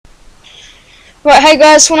Right, hey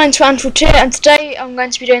guys, my name's Andrew here, and today I'm going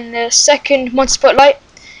to be doing the second mod spotlight.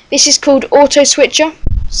 This is called Autoswitcher,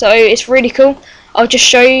 so it's really cool. I'll just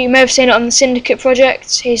show you. You may have seen it on the Syndicate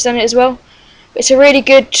project. He's done it as well. But it's a really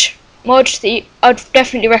good mod that I'd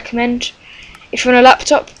definitely recommend if you're on a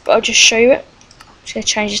laptop. But I'll just show you it. I'm just going to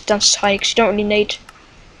change this down to tiny because you don't really need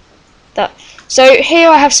that. So here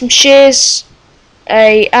I have some shears,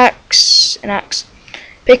 an axe,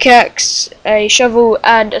 pickaxe, a shovel,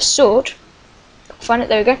 and a sword. Find it,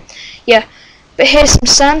 there we go. Yeah, but here's some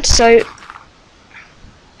sand. So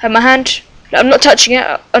have my hand. I'm not touching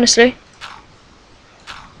it, honestly.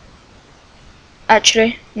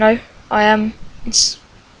 Actually, no, I am.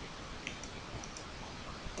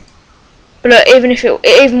 But look, even if it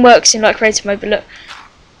even works in like creative mode. But look,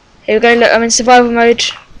 here we go. Look, I'm in survival mode.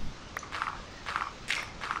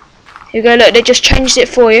 Here we go. Look, they just changed it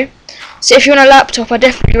for you. So if you're on a laptop, I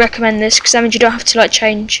definitely recommend this because that means you don't have to like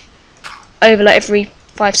change over like every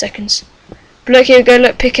 5 seconds. But look, here we go.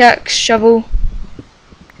 Look, pickaxe, shovel,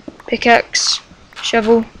 pickaxe,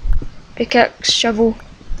 shovel, pickaxe, shovel.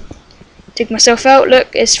 Dig myself out. Look,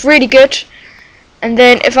 it's really good. And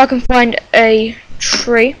then if I can find a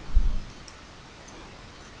tree,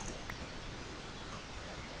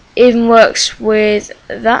 even works with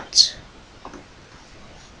that.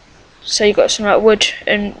 So you got some like wood,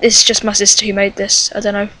 and this is just my sister who made this. I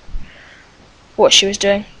don't know what she was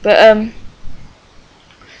doing, but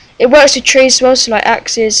it works with trees as well, so like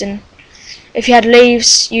axes, and if you had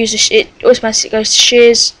leaves, it automatically goes to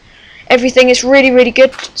shears. Everything is really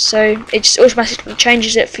good, so it just automatically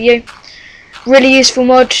changes it for you. Really useful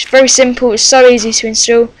mod, very simple, it's so easy to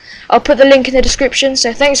install. I'll put the link in the description.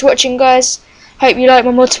 So thanks for watching, guys. Hope you like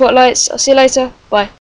my mod spotlights. I'll see you later. Bye.